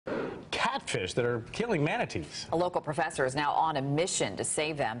catfish that are killing manatees. A local professor is now on a mission to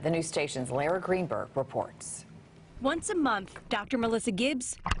save them. The news station's Lara Greenberg reports. Once a month, Dr. Melissa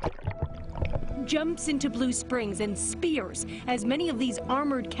Gibbs jumps into Blue Springs and spears as many of these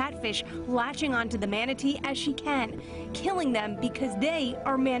armored catfish, latching onto the manatee as she can, killing them because they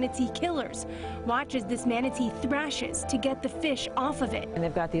are manatee killers. Watch as this manatee thrashes to get the fish off of it. And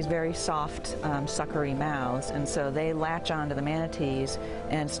they've got these very soft, suckery mouths, and so they latch onto the manatees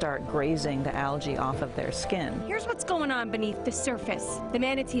and start grazing the algae off of their skin. Here's what's going on beneath the surface. The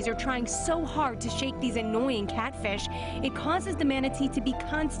manatees are trying so hard to shake these annoying catfish, it causes the manatee to be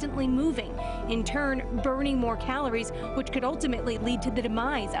constantly moving, in turn burning more calories, which could ultimately lead to the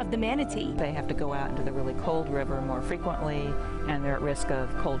demise of the manatee. They have to go out into the really cold river more frequently, and they're at risk of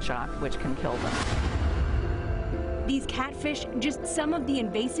cold shock, which can kill them. These catfish, just some of the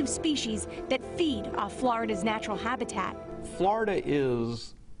invasive species that feed off Florida's natural habitat. Florida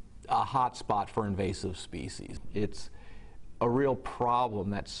is a hot spot for invasive species. It's a real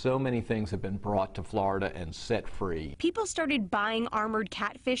problem that so many things have been brought to Florida and set free. People started buying armored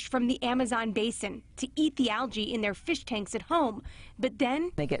catfish from the Amazon basin to eat the algae in their fish tanks at home, but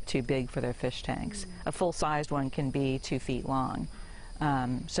then they get too big for their fish tanks. A full-sized one can be 2 feet long.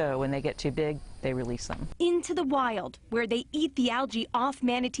 So when they get too big, they release them into the wild, where they eat the algae off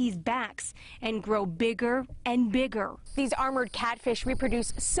manatees' backs and grow bigger and bigger. These armored catfish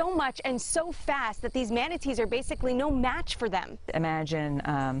reproduce so much and so fast that these manatees are basically no match for them. Imagine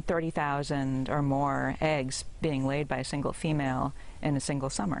 30,000 or more eggs being laid by a single female in a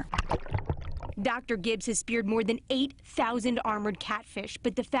single summer. Dr. Gibbs has speared more than 8,000 armored catfish,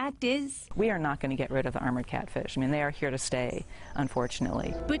 but the fact is, we are not going to get rid of the armored catfish. I mean, they are here to stay,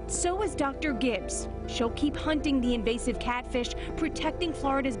 unfortunately. But so is Dr. Gibbs. She'll keep hunting the invasive catfish, protecting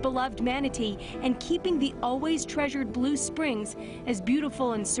Florida's beloved manatee, and keeping the always treasured Blue Springs as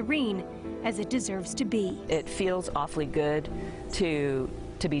beautiful and serene as it deserves to be. It feels awfully good to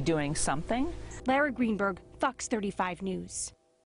be doing something. Lara Greenberg, Fox 35 News.